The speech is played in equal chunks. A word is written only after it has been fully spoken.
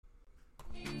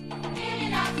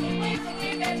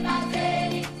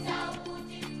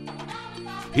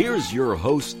here's your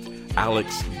host,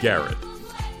 Alex Garrett.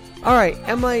 All right,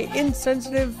 am I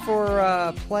insensitive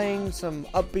for playing some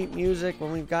upbeat music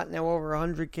when we've got now over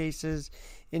 100 cases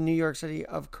in New York City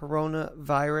of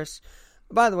coronavirus?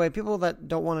 By the way, people that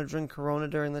don't want to drink Corona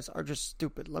during this are just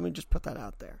stupid. Let me just put that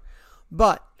out there.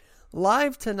 But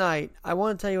live tonight, I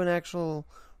want to tell you an actual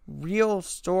real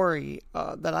story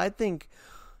that I think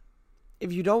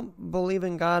if you don't believe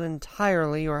in God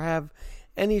entirely or have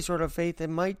any sort of faith, it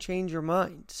might change your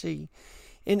mind. See,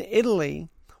 in Italy,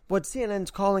 what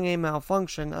CNN's calling a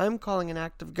malfunction, I'm calling an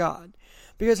act of God.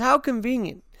 Because how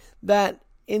convenient that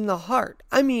in the heart,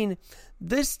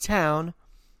 this town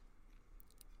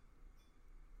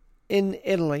in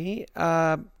Italy,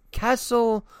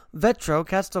 Castelvetro,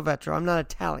 I'm not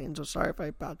Italian, so sorry if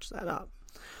I botched that up.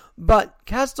 But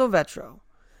Castelvetro,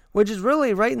 which is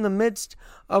really right in the midst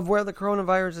of where the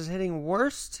coronavirus is hitting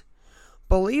worst,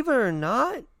 believe it or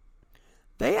not,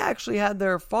 they actually had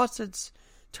their faucets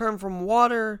turn from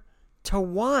water to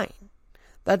wine.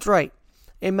 That's right.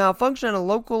 A malfunction at a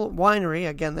local winery,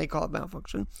 again they call it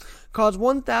malfunction, caused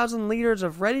 1,000 liters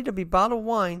of ready-to-be bottled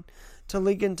wine to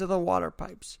leak into the water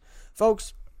pipes.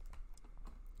 Folks,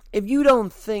 if you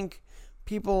don't think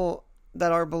people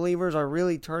that are believers are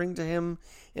really turning to him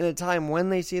in a time when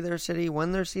they see their city,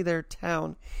 when they see their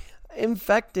town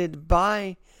infected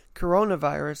by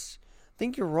coronavirus, I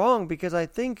think you're wrong, because I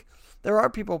think there are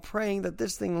people praying that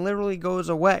this thing literally goes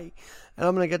away. And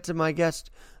I'm going to get to my guest,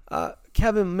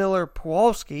 Kevin Miller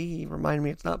Puchalski. He reminded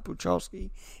me it's not Puchalski,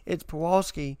 it's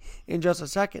Puchalski, in just a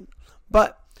second.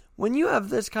 But when you have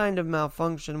this kind of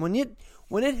malfunction, when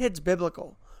it hits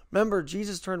biblical, remember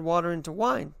Jesus turned water into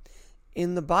wine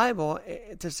in the Bible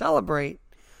to celebrate.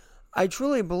 I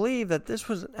truly believe that this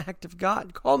was an act of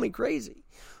God. Call me crazy,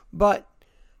 but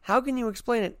how can you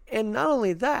explain it? And not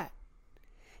only that,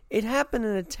 it happened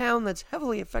in a town that's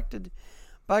heavily affected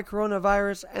by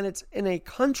coronavirus, and it's in a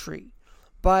country,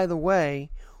 by the way,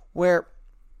 where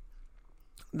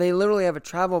they literally have a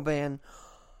travel ban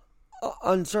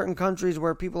on certain countries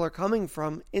where people are coming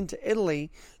from into Italy.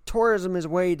 Tourism is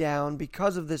way down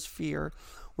because of this fear.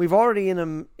 We've already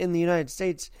in the United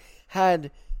States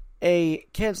had a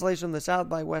cancellation of the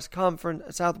Southwest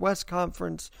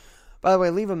Conference. By the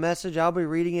way, leave a message. I'll be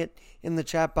reading it in the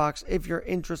chat box if you're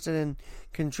interested in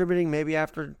contributing. Maybe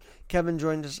after Kevin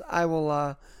joins us, I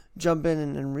will jump in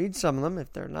and read some of them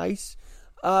if they're nice.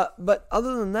 But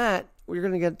other than that, we're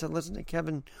going to get to listen to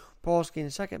Kevin Puchalski in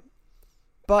a second.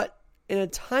 But in a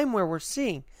time where we're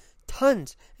seeing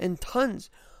tons and tons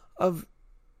of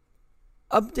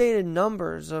updated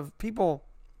numbers of people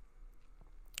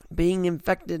being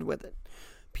infected with it,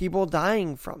 people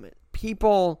dying from it,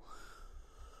 people's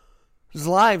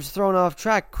lives thrown off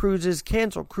track, cruises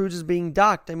canceled, cruises being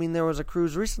docked. There was a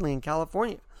cruise recently in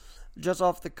California, just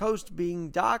off the coast, being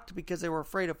docked because they were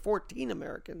afraid of 14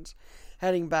 Americans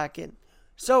heading back in.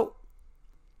 So,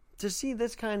 to see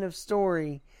this kind of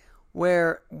story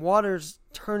where water's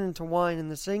turned into wine in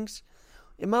the sinks,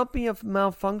 it might be a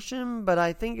malfunction, but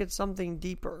I think it's something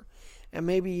deeper. And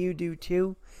maybe you do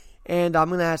too. And I'm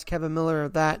going to ask Kevin Miller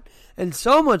that and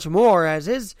so much more as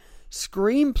his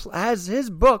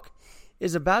book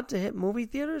is about to hit movie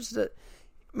theaters.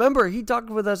 Remember, he talked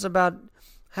with us about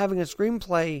having a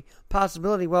screenplay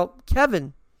possibility. Well,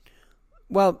 Kevin,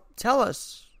 tell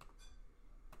us.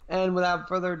 And without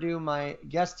further ado, my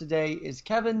guest today is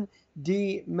Kevin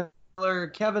D. Miller.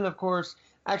 Kevin, of course,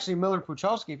 actually Miller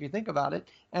Puchalski, if you think about it.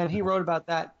 And he wrote about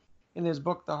that in his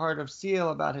book, The Heart of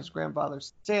Steel, about his grandfather,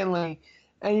 Stanley.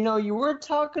 And, you were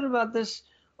talking about this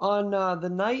on the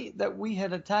night that we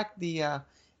had attacked the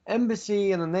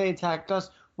embassy and then they attacked us.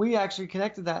 We actually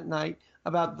connected that night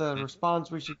about the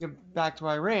response we should give back to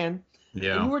Iran.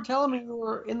 Yeah. And you were telling me you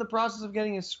were in the process of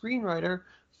getting a screenwriter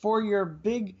for your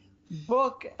big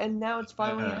book, and now it's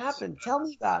finally happened. Tell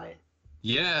me about it.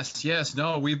 Yes.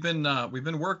 No, we've been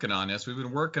working on this. We've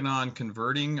been working on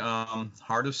converting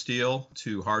Heart of Steel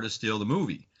to Heart of Steel the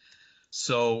movie.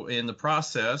 So in the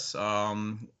process,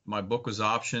 my book was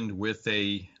optioned with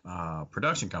a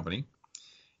production company,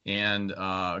 and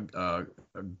a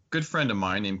good friend of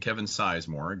mine named Kevin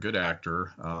Sizemore, a good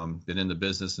actor, been in the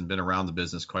business and been around the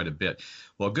business quite a bit.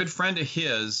 Well, a good friend of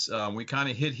his, we kind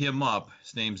of hit him up.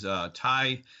 His name's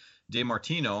Ty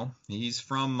DeMartino. He's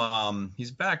from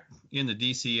he's back in the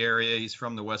DC area. He's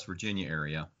from the West Virginia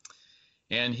area.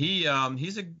 And he's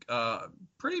a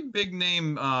pretty big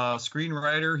name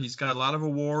screenwriter. He's got a lot of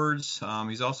awards.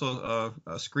 He's also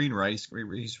a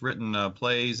screenwriter. He's written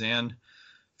plays and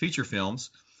feature films.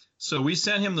 So we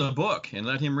sent him the book and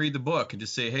let him read the book and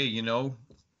just say, hey,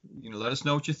 let us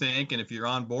know what you think. And if you're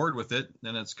on board with it,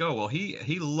 then let's go. Well,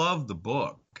 he loved the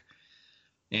book.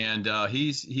 And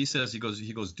he says, he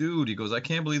goes, dude, he goes, I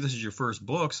can't believe this is your first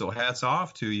book, so hats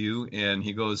off to you. And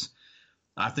he goes,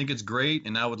 I think it's great,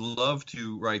 and I would love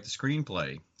to write the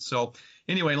screenplay. So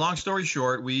anyway, long story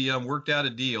short, we worked out a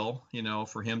deal,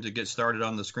 for him to get started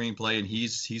on the screenplay, and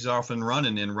he's off and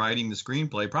running and writing the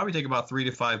screenplay. Probably take about 3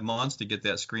 to 5 months to get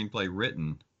that screenplay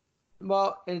written.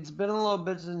 Well, it's been a little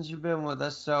bit since you've been with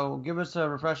us, so give us a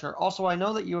refresher. Also, I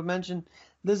know that you mentioned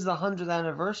this is the 100th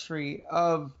anniversary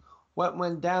of what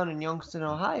went down in Youngstown,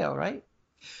 Ohio, right?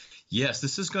 Yes,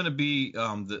 this is going to be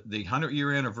the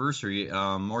 100-year anniversary,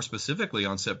 more specifically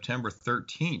on September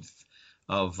 13th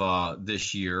of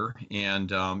this year.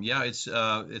 And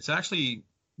it's actually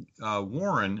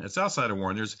Warren. It's outside of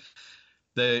Warren. There's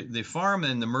the farm,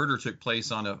 and the murder took place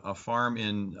on a farm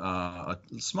in a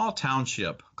small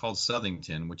township called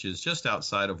Southington, which is just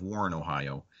outside of Warren,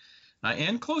 Ohio,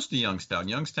 and close to Youngstown.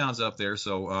 Youngstown's up there,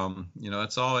 so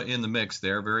it's all in the mix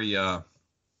there.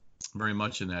 Very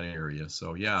much in that area.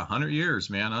 So yeah, 100 years,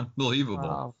 man, unbelievable.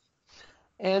 Wow.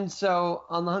 And so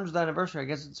on the 100th anniversary, I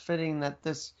guess it's fitting that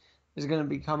this is going to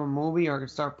become a movie or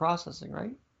start processing,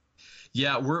 right?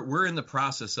 Yeah, we're in the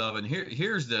process of, and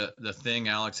here's the thing,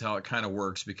 Alex, how it kind of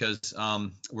works, because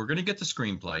we're going to get the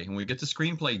screenplay, and when we get the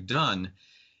screenplay done,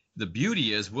 the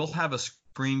beauty is we'll have a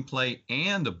screenplay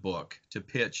and a book to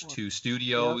pitch to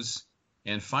studios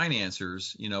and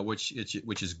financiers, which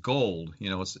is gold.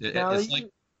 It's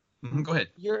like. Go ahead.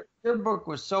 Your book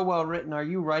was so well written. Are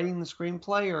you writing the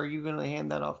screenplay, or are you going to hand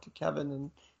that off to Kevin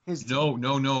and his team?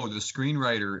 No. The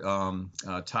screenwriter,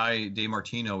 Ty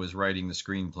DeMartino, is writing the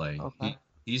screenplay. Okay.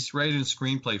 He's writing a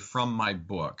screenplay from my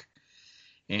book,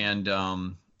 and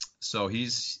so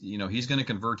he's going to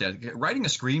convert that. Writing a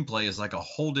screenplay is like a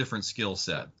whole different skill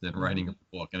set than writing a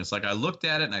book, and it's like I looked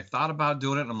at it and I thought about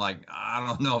doing it, and I'm like, I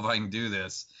don't know if I can do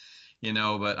this.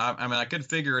 But I could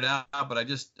figure it out, but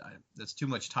that's too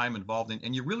much time involved.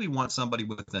 And you really want somebody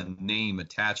with a name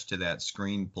attached to that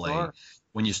screenplay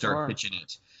when you start pitching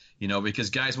it,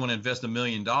 because guys want to invest $1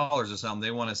 million or something.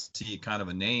 They want to see kind of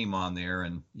a name on there,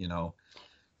 and,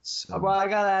 so. Well, I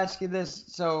got to ask you this.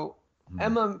 So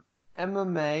Emma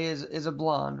May is a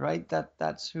blonde, right?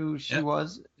 That's who she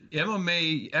was? Emma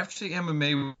May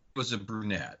was a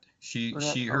brunette.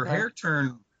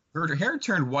 Her hair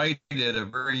turned white at a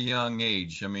very young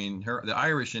age. I mean, the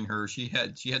Irish in her, she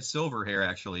had silver hair,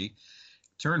 actually,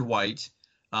 turned white.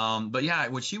 But yeah,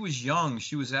 when she was young,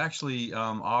 she was actually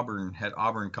had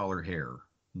auburn color hair.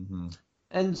 Mm-hmm.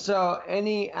 And so,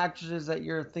 any actresses that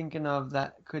you're thinking of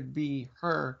that could be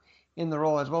her in the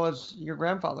role, as well as your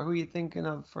grandfather? Who are you thinking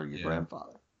of for your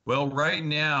grandfather? Well, right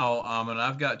now, and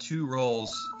I've got 2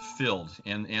 roles filled,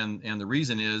 and the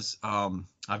reason is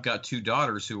I've got 2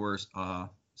 daughters who are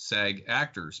SAG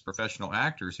actors, professional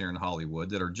actors here in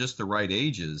Hollywood that are just the right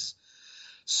ages.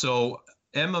 So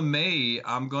Emma May,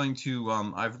 I'm going to,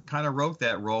 I've kind of wrote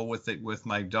that role with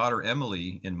my daughter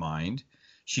Emily in mind.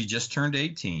 She just turned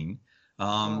 18.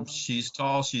 She's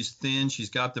tall, she's thin, she's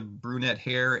got the brunette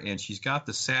hair, and she's got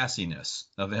the sassiness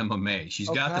of Emma May. She's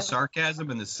got the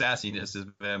sarcasm and the sassiness of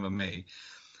Emma May.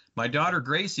 My daughter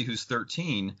Gracie, who's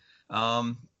 13,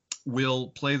 will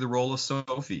play the role of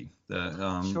Sophie,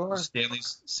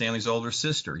 Stanley's older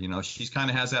sister. She's kind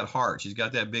of has that heart. She's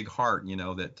got that big heart,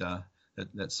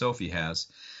 that Sophie has.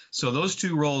 So those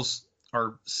 2 roles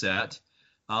are set.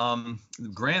 My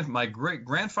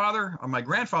grandfather,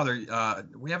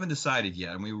 we haven't decided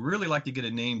yet, and we really like to get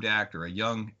a named actor, a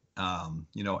young,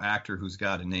 actor who's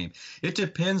got a name. It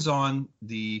depends on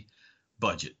the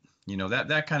budget.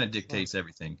 That kind of dictates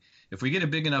everything. If we get a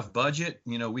big enough budget,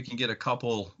 we can get a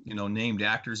couple, named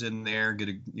actors in there, get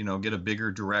a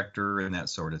bigger director and that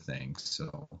sort of thing.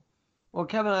 So, well,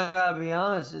 Kevin, I gotta be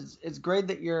honest. It's great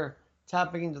that you're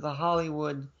tapping into the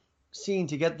Hollywood scene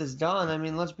to get this done. I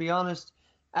mean, let's be honest.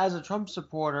 As a Trump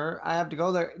supporter, I have to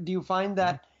go there. Do you find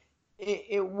that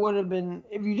it would have been,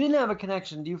 if you didn't have a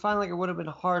connection, do you find like it would have been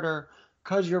harder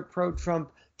because you're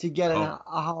pro-Trump to get a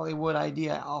Hollywood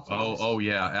idea off of this? Oh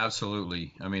yeah,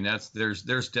 absolutely. I mean,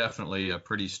 there's definitely a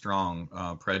pretty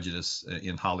strong prejudice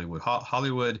in Hollywood.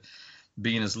 Hollywood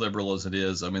being as liberal as it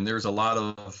is, I mean, there's a lot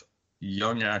of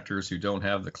young actors who don't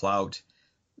have the clout,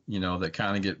 that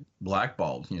kind of get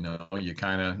blackballed. It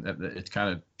kind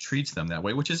of treats them that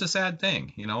way, which is a sad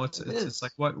thing. It's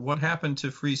like what happened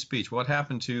to free speech? What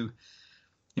happened to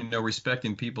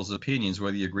respecting people's opinions,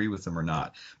 whether you agree with them or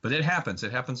not? But it happens.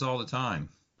 It happens all the time.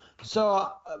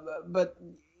 So, but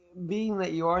being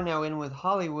that you are now in with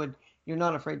Hollywood, you're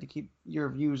not afraid to keep your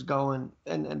views going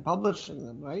and publishing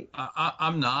them, right?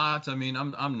 I'm not. I mean,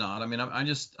 I'm not. I mean,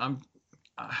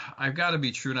 I've got to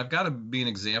be true, and I've got to be an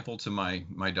example to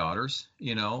my daughters.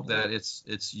 That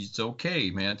it's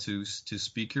okay, man, to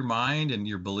speak your mind and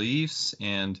your beliefs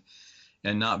and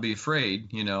not be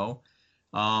afraid. And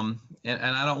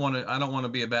I don't want to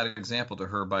be a bad example to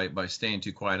her by staying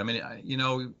too quiet. I mean,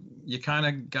 you kind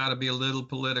of got to be a little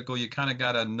political. You kind of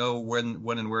got to know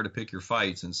when and where to pick your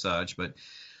fights and such. But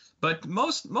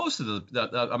most of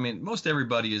most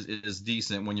everybody is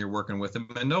decent when you're working with them,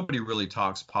 and nobody really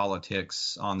talks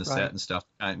politics on the set and stuff.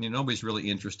 Nobody's really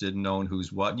interested in knowing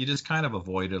who's what. And you just kind of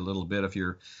avoid it a little bit if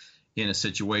you're in a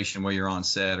situation where you're on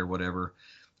set or whatever.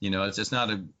 It's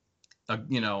not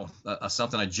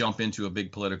something I jump into a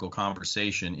big political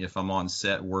conversation if I'm on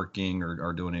set working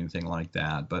or doing anything like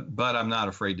that. But I'm not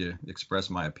afraid to express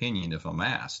my opinion if I'm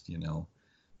asked.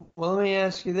 Well, let me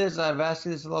ask you this. I've asked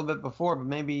you this a little bit before, but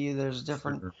maybe there's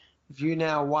different view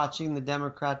now watching the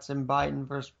Democrats and Biden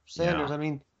versus Sanders. Yeah. I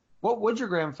mean, what would your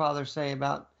grandfather say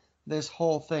about this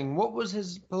whole thing? What was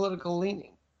his political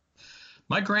leaning?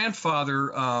 My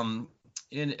grandfather, at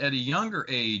a younger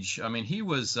age, I mean, he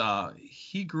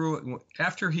grew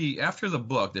after the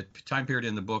book, the time period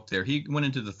in the book there, he went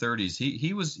into the 30s.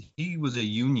 He was a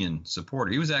union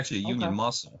supporter. He was actually a union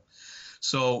muscle.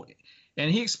 So, and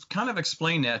he kind of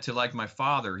explained that to like my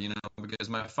father, because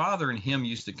my father and him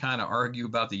used to kind of argue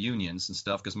about the unions and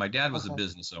stuff, because my dad was a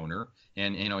business owner,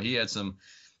 and he had some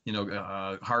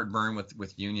heartburn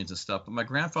with unions and stuff. But my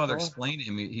grandfather explained to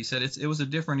him, he said it was a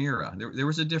different era. There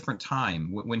was a different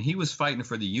time when he was fighting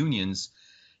for the unions.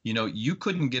 You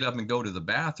couldn't get up and go to the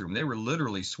bathroom. They were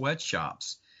literally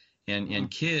sweatshops,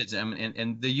 and kids,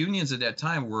 and the unions at that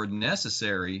time were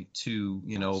necessary to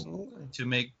to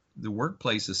make the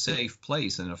workplace a safe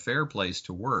place and a fair place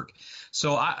to work.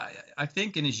 So I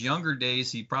think in his younger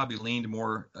days he probably leaned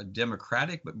more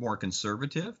Democratic, but more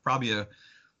conservative, probably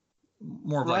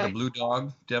more of like a blue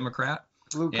dog Democrat.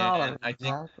 Blue collar. And I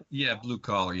think, blue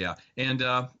collar, yeah. And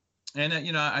I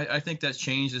think that's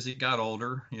changed as he got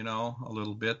older, a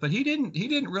little bit. But he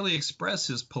didn't really express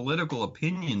his political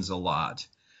opinions a lot.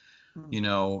 When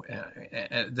I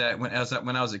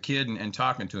was a kid and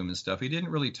talking to him and stuff, he didn't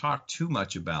really talk too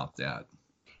much about that.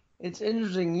 It's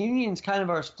interesting. Unions kind of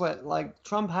are split. Like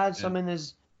Trump had some in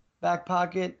his back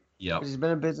pocket because he's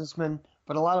been a businessman,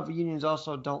 but a lot of unions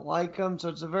also don't like him. So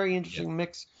it's a very interesting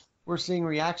mix we're seeing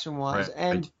reaction-wise.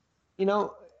 And,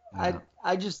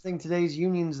 I just think today's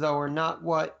unions, though, are not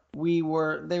what they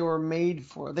were made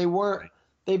for.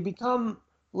 They've become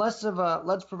less of a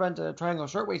let's prevent a Triangle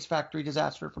Shirtwaist Factory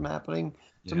disaster from happening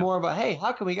to more of a, hey,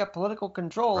 how can we get political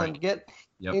control and get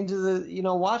into the,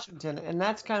 Washington? And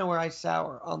that's kind of where I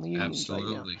sour on the unions right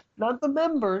now. Not the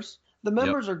members. The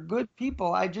members are good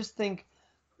people. I just think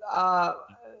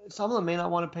some of them may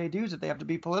not want to pay dues if they have to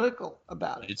be political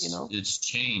about it. It's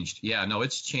changed. Yeah, no,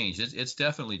 it's changed. It's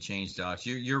definitely changed, Alex.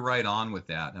 You're right on with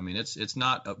that. I mean, it's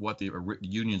not what the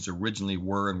unions originally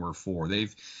were and were for.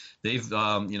 They've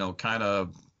kind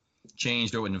of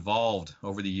changed or evolved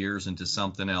over the years into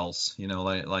something else,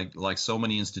 like so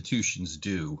many institutions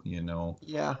do,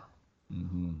 Yeah.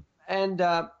 Mm-hmm. And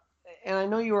I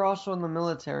know you were also in the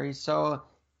military. So,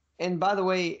 and by the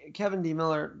way, Kevin D.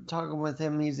 Miller, talking with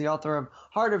him, he's the author of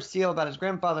Heart of Steel about his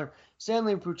grandfather,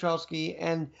 Stanley Puchalski.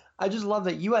 And I just love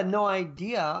that you had no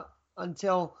idea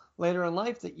until later in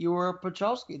life that you were a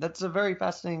Puchalski. That's a very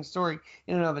fascinating story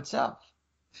in and of itself.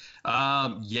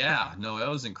 That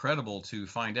was incredible to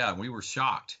find out. We were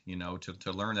shocked,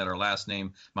 to learn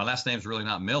that my last name's really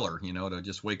not Miller, to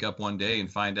just wake up one day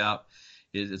and find out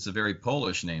it's a very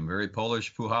Polish name, very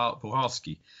Polish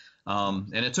Puchalski.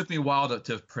 And it took me a while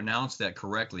to pronounce that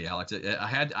correctly, Alex.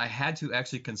 I had to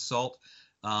actually consult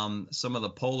some of the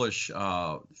Polish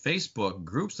Facebook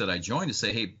groups that I joined to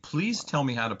say, hey, please tell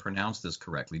me how to pronounce this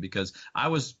correctly, because I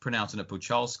was pronouncing it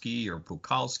Puchalski or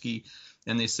Puchalski,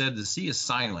 and they said the C is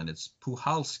silent. It's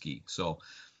Puchalski. So,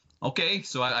 okay,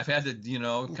 so I've had to,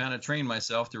 kind of train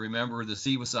myself to remember the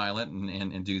C was silent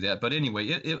and do that. But anyway,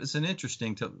 it was an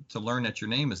interesting to learn that your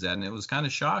name is that, and it was kind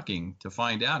of shocking to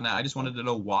find out. Now, I just wanted to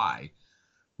know why,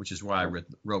 which is why I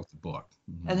wrote the book.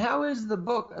 Mm-hmm. And how is the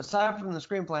book, aside from the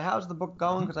screenplay, how's the book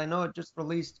going? Because I know it just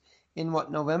released in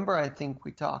November, I think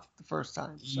we talked the first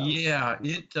time. So. Yeah,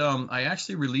 I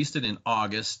actually released it in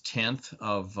August 10th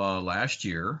of last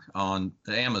year on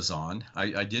Amazon.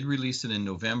 I did release it in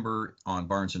November on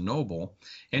Barnes & Noble,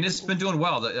 and it's been doing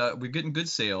well. We're getting good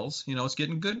sales. It's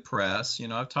getting good press.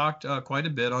 I've talked quite a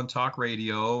bit on talk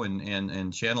radio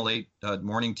and Channel 8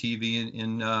 morning TV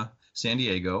in San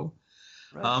Diego.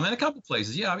 Right. And a couple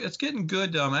places. Yeah, it's getting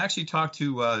good. I actually talked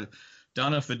to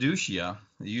Donna Fiducia,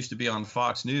 who used to be on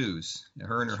Fox News,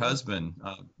 her and her husband,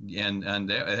 and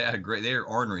they had a great. They're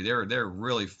ornery. They're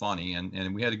really funny,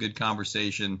 and we had a good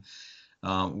conversation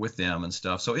with them and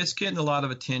stuff. So it's getting a lot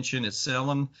of attention. It's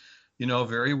selling,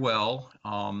 very well.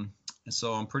 And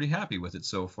so I'm pretty happy with it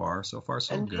so far. So far,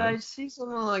 so And good. did I see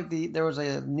something like there was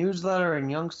a newsletter in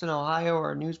Youngstown, Ohio,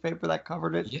 or a newspaper that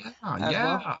covered it Yeah, as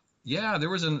well? yeah. There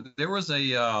was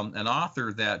an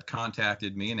author that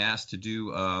contacted me and asked to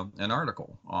do an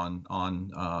article on in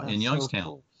That's so Youngstown.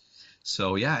 cool.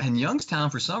 So yeah, and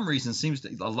Youngstown for some reason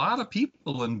a lot of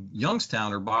people in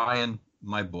Youngstown are buying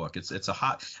my book. It's a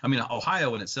hot. I mean,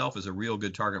 Ohio in itself is a real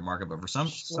good target market, but for some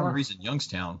Sure. reason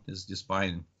Youngstown is just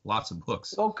buying lots of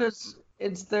books. Well, because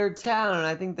it's their town, and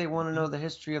I think they want to know the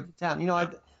history of the town.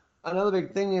 Yep. Another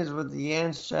big thing is with the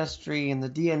ancestry and the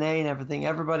DNA and everything,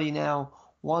 everybody now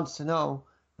wants to know,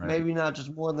 Right. maybe not just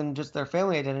more than just their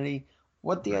family identity,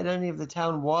 what the Right. identity of the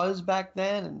town was back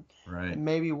then, Right. and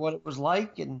maybe what it was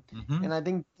like. Hmm. And I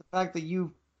think the fact that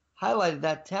you highlighted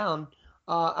that town,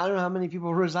 I don't know how many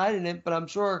people reside in it, but I'm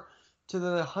sure to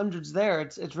the hundreds there,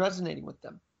 it's resonating with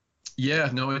them. Yeah,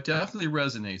 no, it definitely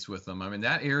resonates with them. I mean,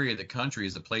 that area of the country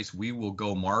is a place we will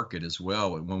go market as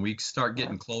well. When we start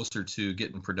getting closer to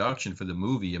getting production for the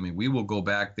movie, I mean, we will go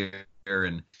back there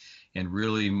and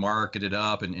really market it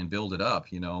up and build it up,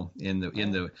 in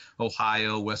the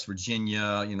Ohio, West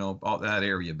Virginia, all that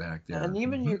area back there. And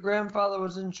even Hmm. your grandfather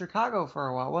was in Chicago for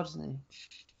a while, wasn't he?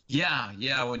 Yeah,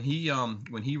 yeah. When he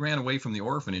ran away from the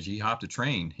orphanage, he hopped a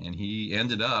train and he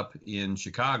ended up in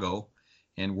Chicago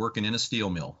and working in a steel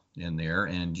mill in there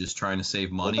and just trying to save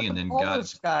With money a and then got.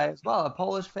 Polish guy as well, a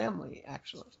Polish family,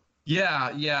 actually.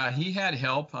 Yeah, yeah, he had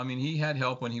help. I mean, he had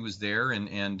help when he was there,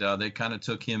 and they kind of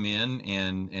took him in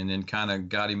and then kind of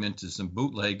got him into some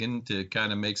bootlegging to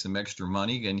kind of make some extra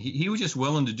money. And he was just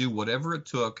willing to do whatever it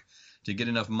took to get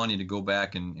enough money to go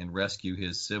back and rescue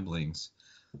his siblings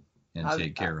and I,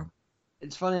 take I, care of them.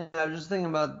 it's funny. I was just thinking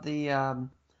about the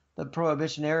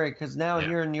prohibition area because now Yeah.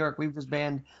 here in New York we've just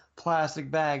banned plastic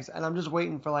bags, and I'm just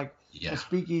waiting for like the Yeah.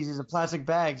 speakeasies of plastic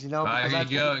bags, There because you that's what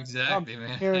go. we become Exactly,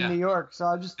 man. here in Yeah. New York. So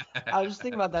I was just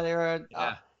thinking about that area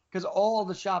Yeah. because all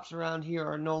the shops around here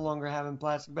are no longer having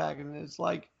plastic bags, and it's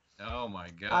like Oh my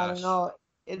I don't gosh. know.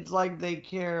 It's like they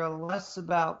care less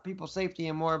about people's safety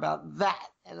and more about that,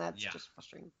 and that's Yeah. just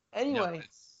frustrating. No, Anyway,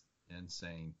 it's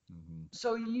insane. Hmm.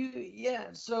 so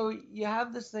you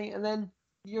have this thing, and then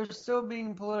you're still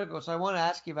being political. So I want to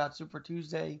ask you about Super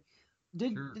Tuesday.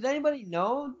 Did Sure. did anybody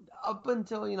know up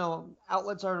until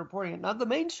outlets are reporting it? Not the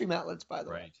mainstream outlets, by the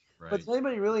way, Right. but Right. does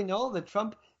anybody really know that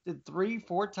Trump did 3,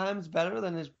 4 times better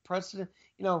than his precedent,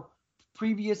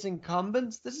 previous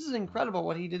incumbents? This is incredible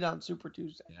what he did on Super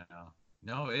Tuesday. Yeah.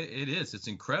 No, it is. It's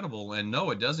incredible. And no,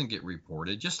 it doesn't get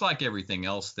reported, just like everything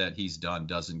else that he's done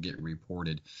doesn't get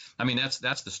reported. I mean, that's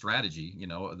the strategy,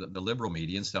 the liberal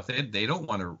media and stuff. They don't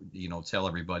want to, tell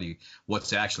everybody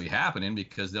what's actually happening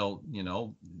because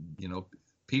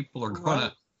people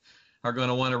Right. are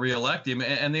gonna want to reelect him,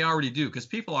 and they already do because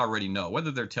people already know whether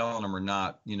they're telling them or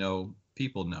not.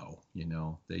 People know.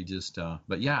 They just.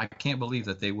 But yeah, I can't believe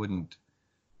that they wouldn't,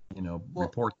 Well,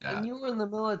 report and that. you were in the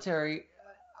military.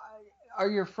 Are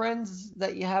your friends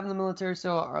that you have in the military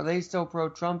still, are they still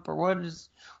pro-Trump, or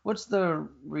what's the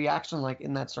reaction like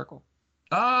in that circle?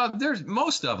 There's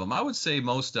most of them. I would say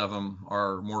most of them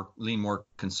lean more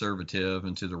conservative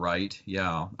and to the right.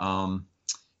 Yeah.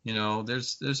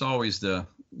 There's always the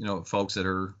folks that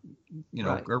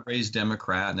Right. are raised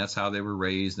Democrat, and that's how they were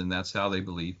raised, and that's how they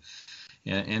believe,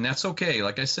 and that's okay.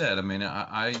 Like I said, I mean,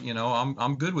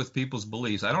 I'm good with people's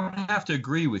beliefs. I don't have to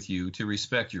agree with you to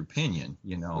respect your opinion,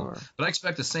 Sure. but I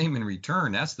expect the same in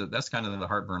return. That's kind of the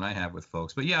heartburn I have with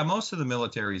folks. But yeah, most of the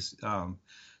military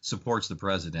supports the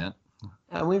president.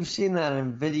 And we've seen that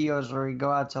in videos where we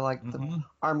go out to like the Hmm.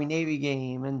 Army Navy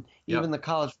game and even Yep. the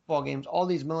college football games, all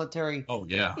these military, Oh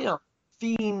yeah. you know,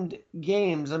 themed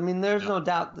games. I mean, there's Yep. no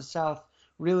doubt the South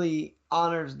really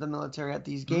honors the military at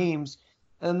these Mhm. games,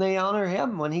 and they honor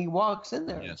him when he walks in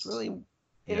there. Yes.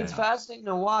 It's Yeah. fascinating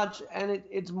to watch, and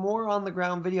it's more on the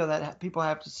ground video that people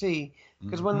have to see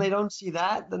because when Hmm. they don't see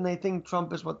that, then they think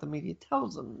Trump is what the media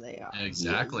tells them they are. He is.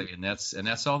 Exactly, and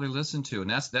that's all they listen to, and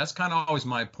that's kind of always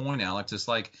my point, Alex. It's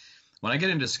like when I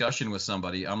get in discussion with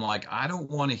somebody, I'm like, I don't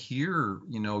want to hear,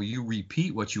 you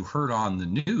repeat what you heard on the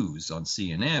news on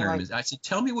CNN, or Right. I said,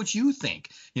 tell me what you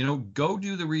think. Go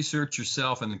do the research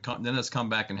yourself, and then let's come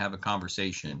back and have a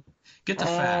conversation. Get the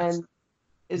facts. And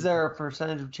is there a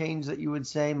percentage of change that you would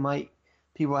say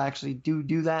people actually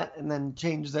do that and then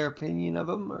change their opinion of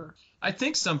them? Or I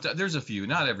think sometimes there's a few,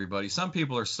 not everybody. Some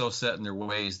people are so set in their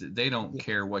ways that they don't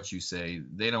care what you say.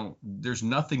 There's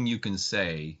nothing you can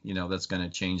say, that's going to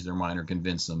change their mind or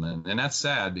convince them. And that's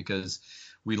sad because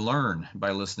we learn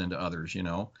by listening to others,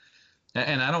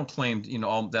 And I don't claim,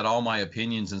 that all my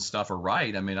opinions and stuff are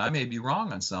right. I mean, I may be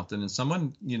wrong on something, and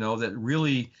someone, that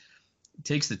really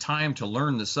takes the time to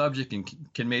learn the subject and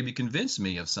can maybe convince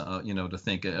me of some, to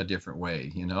think a different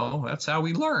way. That's how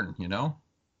we learn.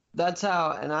 That's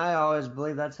how, and I always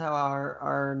believe that's how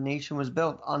our nation was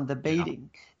built, on debating,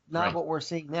 not what we're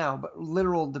seeing now, but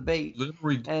literal debate.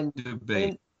 Literally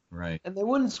debate. Right. And they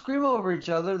wouldn't scream over each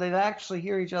other. They'd actually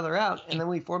hear each other out, and then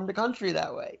we formed a country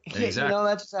that way. Exactly.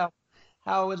 That's just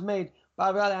how it was made. But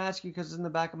I've got to ask you, because it's in the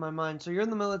back of my mind. So you're in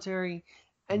the military,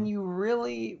 and you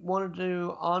really wanted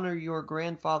to honor your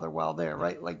grandfather while there,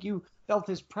 right? Like, you felt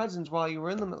his presence while you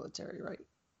were in the military, right?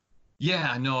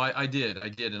 Yeah, no, I did,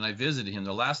 and I visited him.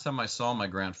 The last time I saw my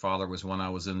grandfather was when I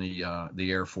was in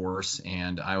the Air Force,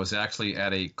 and I was actually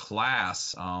at a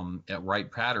class at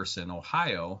Wright-Patterson,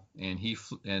 Ohio,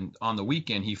 and on the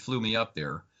weekend he flew me up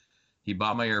there. He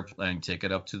bought my airplane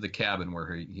ticket up to the cabin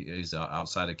where he's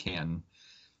outside of Canton,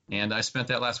 and I spent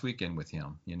that last weekend with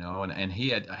him, and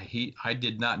I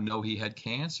did not know he had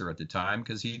cancer at the time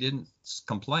because he didn't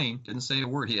complain, didn't say a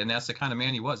word. And that's the kind of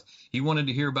man he was. He wanted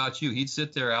to hear about you. He'd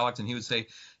sit there, Alex, and he would say,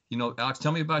 Alex,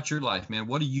 tell me about your life, man.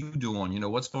 What are you doing?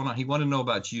 What's going on? He wanted to know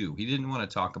about you. He didn't want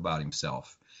to talk about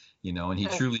himself, and he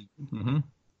truly. Mm-hmm.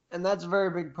 And that's a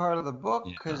very big part of the book,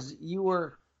 because you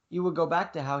would go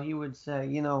back to how he would say,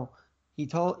 he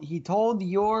told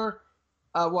your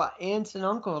aunts and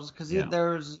uncles, because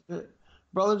there's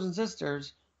brothers and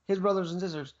sisters, his brothers and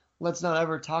sisters, let's not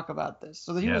ever talk about this.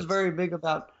 So that he was very big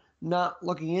about not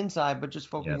looking inside, but just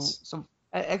focusing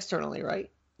externally,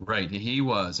 right? Right, he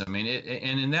was. I mean,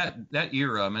 and in that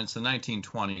era, I mean, it's the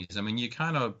 1920s. I mean, you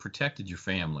kind of protected your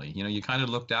family. You kind of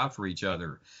looked out for each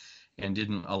other and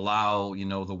didn't allow,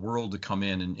 the world to come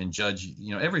in and judge.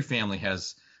 Every family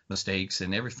has mistakes,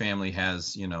 and every family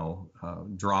has,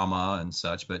 drama and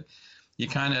such, but you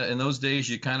kind of, in those days,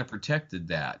 you kind of protected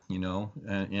that,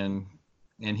 and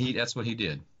that's what he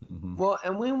did. Mm-hmm. Well,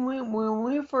 and when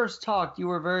we first talked, you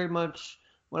were very much,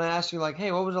 when I asked you, like,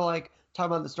 hey, what was it like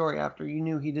talking about the story after you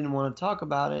knew he didn't want to talk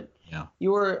about it? Yeah.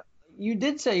 You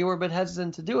did say you were a bit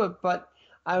hesitant to do it, but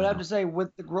I would have to say,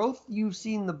 with the growth you've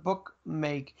seen the book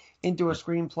make into a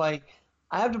screenplay,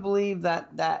 I have to believe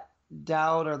that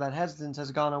doubt or that hesitance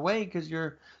has gone away, because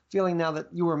you're feeling now that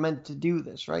you were meant to do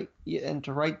this, right? And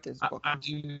to write this book. I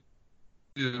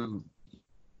do.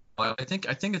 I think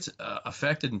it's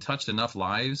affected and touched enough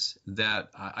lives that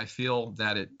I feel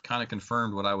that it kind of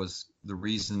confirmed the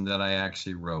reason that I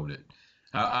actually wrote it.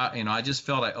 I just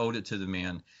felt I owed it to the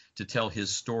man to tell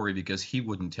his story, because he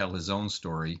wouldn't tell his own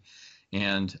story,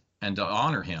 and to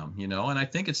honor him, and I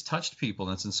think it's touched people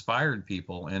and it's inspired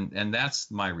people, and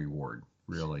that's my reward,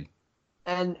 really.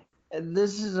 And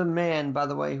this is a man, by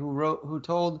the way, who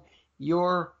told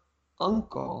your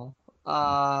uncle,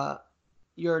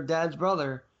 your dad's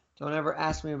brother, don't ever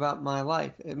ask me about my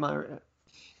life. If I'm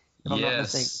not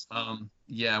mistaken.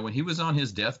 Yeah, when he was on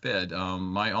his deathbed,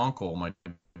 my uncle, my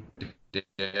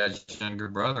dad's younger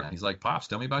brother, he's like, Pops,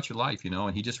 tell me about your life,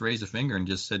 and he just raised a finger and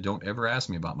just said, don't ever ask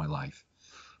me about my life.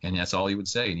 And that's all he would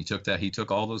say. And he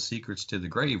took all those secrets to the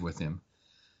grave with him.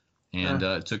 And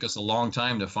it took us a long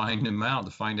time to find him out,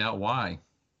 to find out why.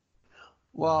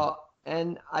 Well,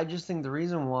 and I just think the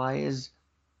reason why is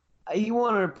he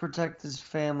wanted to protect his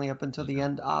family up until the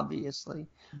end, obviously.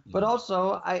 Yeah. But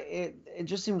also, it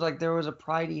just seems like there was a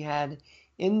pride he had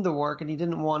in the work, and he just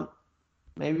didn't want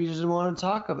to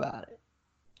talk about it.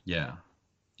 Yeah.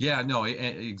 Yeah, no,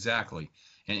 exactly.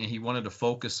 And he wanted to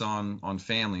focus on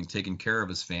family and taking care of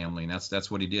his family, and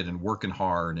that's what he did, and working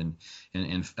hard and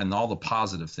all the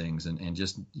positive things, and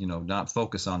just not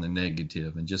focus on the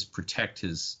negative, and just protect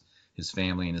his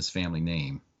family and his family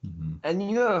name. Mm-hmm.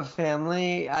 And you have a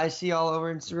family I see all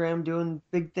over Instagram doing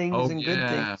big things and good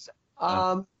things.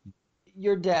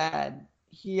 Your dad,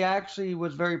 he actually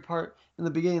was very in the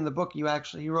beginning of the book. He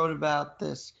wrote about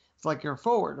this. It's like your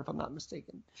forward, if I'm not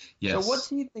mistaken. Yes. So what's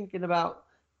he thinking about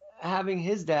having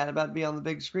his dad about to be on the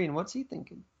big screen? What's he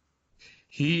thinking?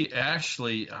 He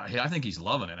actually, I think he's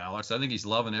loving it, Alex. I think he's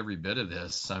loving every bit of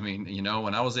this. I mean,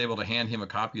 when I was able to hand him a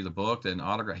copy of the book and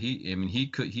autograph,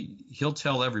 he'll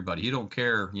tell everybody. He don't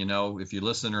care, if you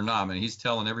listen or not. I mean, he's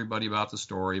telling everybody about the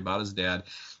story, about his dad.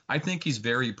 I think he's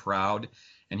very proud,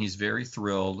 and he's very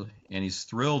thrilled, and he's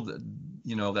thrilled,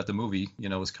 that the movie,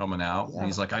 is coming out. Yeah. And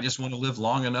he's like, I just want to live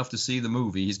long enough to see the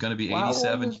movie. He's going to be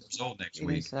 87 years old next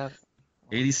week.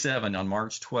 87 on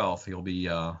March 12th. He'll be,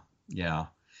 yeah.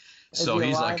 Is So he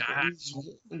he's alive? like, He's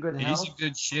in good he's in health?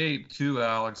 good shape too,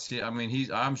 Alex. I mean, he's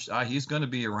going to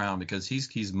be around because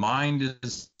he's mind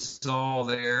is all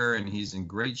there and he's in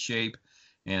great shape.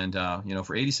 And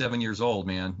for 87 years old,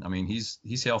 man, I mean,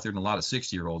 he's healthier than a lot of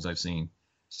 60-year-olds I've seen.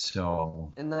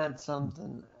 So And that's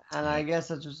something. And yeah, I guess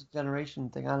that's just a generation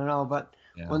thing. I don't know. But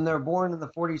yeah, when they're born in the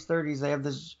 40s, 30s, they have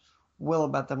this will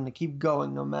about them to keep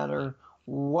going no matter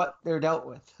what they're dealt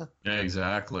with. yeah,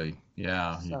 exactly.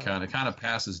 Yeah, he So, kind of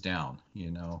passes down.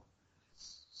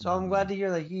 so I'm glad to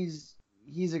hear that he's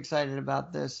excited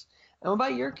about this. And what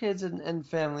about your kids and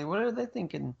family? What are they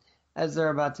thinking as they're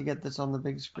about to get this on the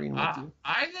big screen with you?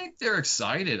 I think they're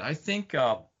excited. I think,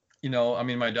 I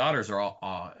mean, my daughters are all,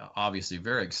 obviously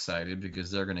very excited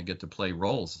because they're going to get to play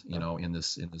roles, in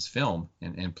this film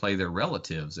and play their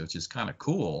relatives, which is kind of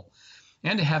cool,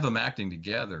 and to have them acting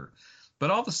together. But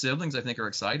all the siblings, I think, are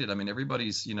excited. I mean,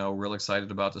 everybody's, real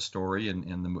excited about the story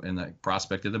and the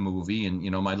prospect of the movie. And,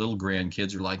 my little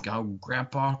grandkids are like, "Oh,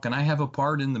 Grandpa, can I have a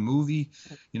part in the movie?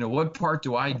 What part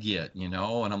do I get?" And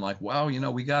I'm like, "Well, we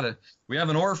have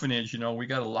an orphanage. We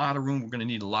got a lot of room. We're going to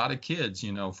need a lot of kids,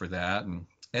 for that."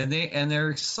 And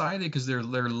they're excited because they're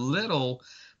little.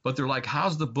 But they're like,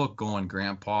 "How's the book going,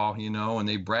 Grandpa?" And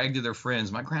they brag to their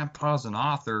friends, "My grandpa's an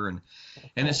author," and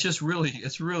it's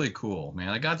really cool, man.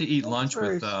 I got to eat That's lunch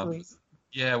very with sweet.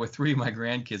 yeah, with three of my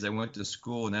grandkids. I went to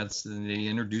school, and they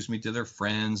introduced me to their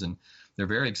friends, and they're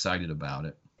very excited about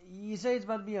it. You say it's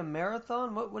about to be a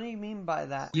marathon? What do you mean by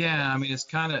that? Yeah, I mean it's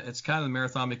kind of a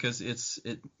marathon because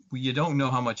you don't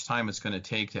know how much time it's going to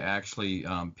take to actually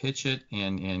pitch it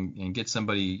and get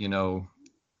somebody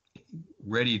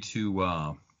ready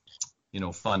to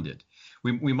fund it.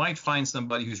 We might find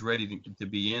somebody who's ready to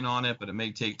be in on it, but it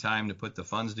may take time to put the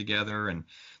funds together. And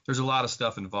there's a lot of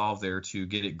stuff involved there to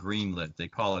get it greenlit. They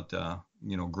call it,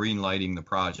 green lighting the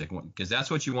project, because that's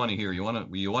what you want to hear. You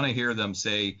want to hear them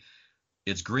say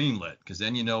it's greenlit, because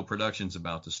then production's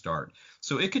about to start.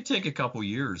 So it could take a couple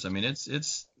years. I mean,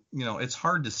 it's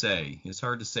hard to say. It's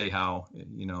hard to say how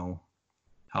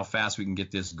fast we can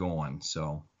get this going.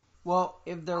 So. Well,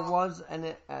 if there was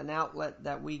an outlet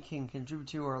that we can contribute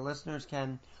to or listeners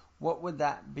can, what would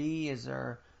that be? Is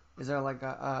there like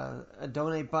a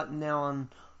donate button now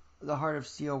on the Heart of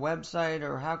Steel website,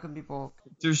 or how can people?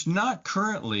 There's not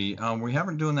currently. We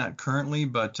haven't doing that currently,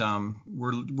 but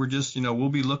we're just we'll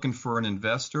be looking for an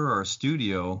investor or a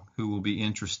studio who will be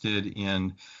interested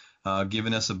in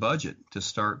giving us a budget to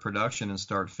start production and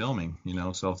start filming.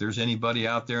 So if there's anybody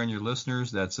out there in your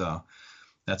listeners that's a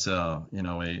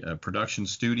production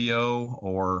studio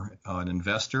or an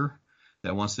investor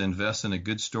that wants to invest in a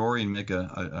good story and make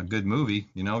a good movie,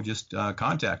 just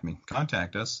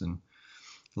contact us, and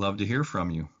love to hear from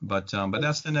you. But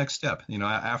that's the next step.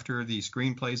 After the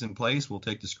screenplay's in place, we'll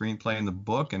take the screenplay and the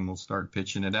book and we'll start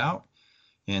pitching it out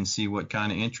and see what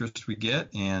kind of interest we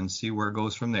get and see where it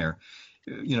goes from there.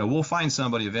 We'll find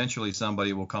somebody eventually.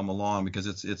 Somebody will come along because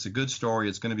it's a good story.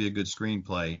 It's going to be a good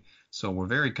screenplay. So we're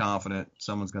very confident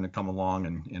someone's going to come along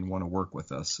and want to work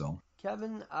with us. So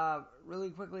Kevin,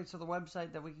 really quickly, so the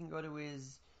website that we can go to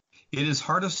is? It is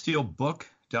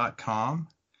heartofsteelbook.com.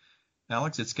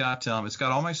 Alex, it's got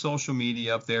all my social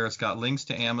media up there. It's got links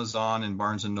to Amazon and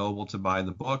Barnes & Noble to buy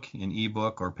the book in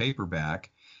ebook or paperback.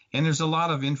 And there's a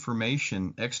lot of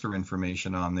extra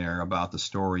information on there about the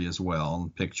story as well,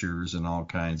 pictures and all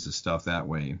kinds of stuff that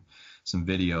way, some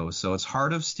videos. So it's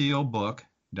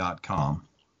heartofsteelbook.com.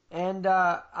 And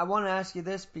I want to ask you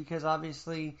this because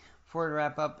obviously, before we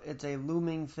wrap up, it's a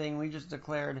looming thing. We just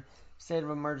declared state of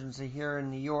emergency here in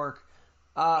New York.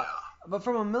 But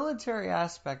from a military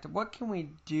aspect, what can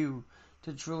we do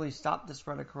to truly stop the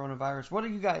spread of coronavirus? What are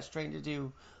you guys trying to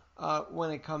do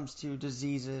when it comes to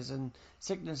diseases and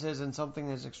sicknesses and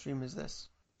something as extreme as this?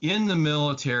 In the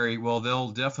military, well, they'll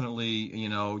definitely,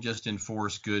 just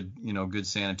enforce good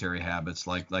sanitary habits,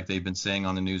 like they've been saying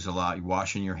on the news a lot.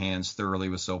 Washing your hands thoroughly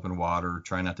with soap and water.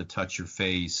 Try not to touch your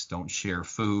face. Don't share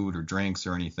food or drinks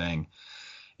or anything.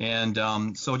 And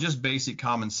so just basic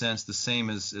common sense, the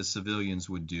same as civilians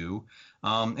would do.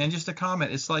 And just a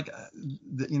comment, it's like,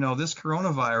 this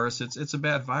coronavirus, it's a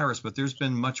bad virus, but there's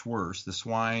been much worse. The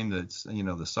swine,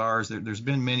 the SARS, there's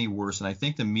been many worse. And I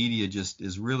think the media just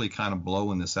is really kind of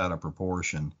blowing this out of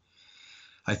proportion.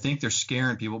 I think they're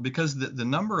scaring people because the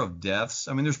number of deaths,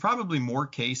 I mean, there's probably more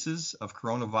cases of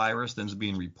coronavirus than is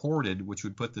being reported, which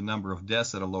would put the number of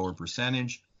deaths at a lower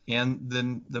percentage. And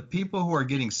then the people who are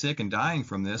getting sick and dying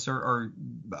from this are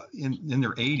in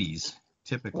their 80s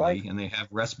typically, right. And they have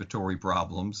respiratory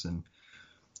problems. And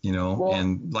Well,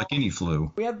 and like any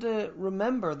flu. we have to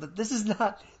remember that this is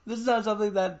not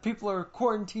something that people are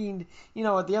quarantined,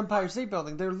 at the Empire State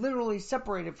Building. They're literally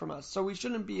separated from us, so we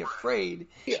shouldn't be afraid.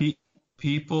 Pe-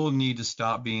 People need to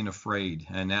stop being afraid,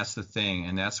 and that's the thing.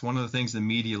 And that's one of the things the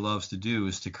media loves to do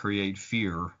is to create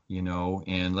fear,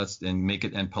 and make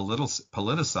it and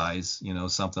politicize,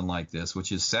 something like this,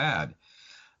 which is sad.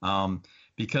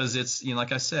 Because it's,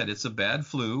 like I said, it's a bad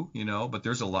flu, but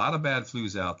there's a lot of bad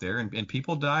flus out there, and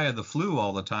people die of the flu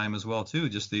all the time as well, too,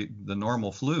 just the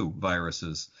normal flu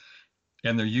viruses.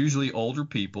 And they're usually older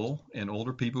people, and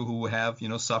older people who have,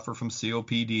 suffer from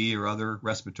COPD or other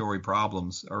respiratory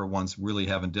problems are ones really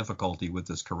having difficulty with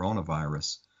this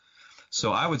coronavirus.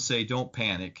 So I would say don't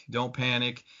panic. Don't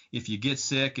panic. If you get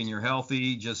sick and you're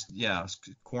healthy, just,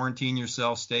 quarantine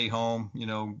yourself, stay home,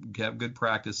 have good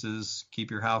practices,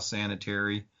 keep your house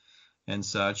sanitary and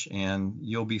such, and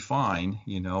you'll be fine.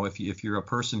 If you're a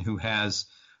person who has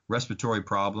respiratory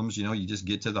problems, you just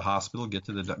get to the hospital, get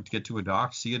to a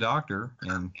doc, see a doctor,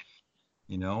 and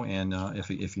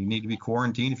if you need to be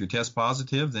quarantined, if you're test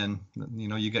positive, then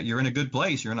you're in a good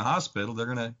place. You're in a hospital. They're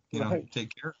gonna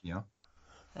take care of you.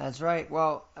 That's right.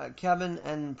 Well, Kevin,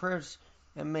 and prayers,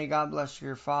 and may God bless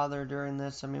your father during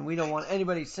this. I mean, we don't want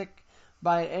anybody sick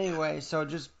by it anyway, so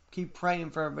just keep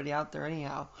praying for everybody out there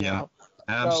anyhow. Yeah,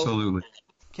 absolutely. So,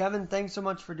 Kevin, thanks so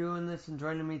much for doing this and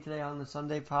joining me today on the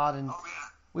Sunday Pod, and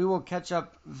we will catch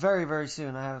up very, very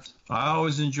soon. I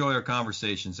always enjoy our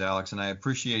conversations, Alex, and I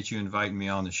appreciate you inviting me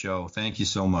on the show. Thank you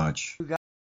so much.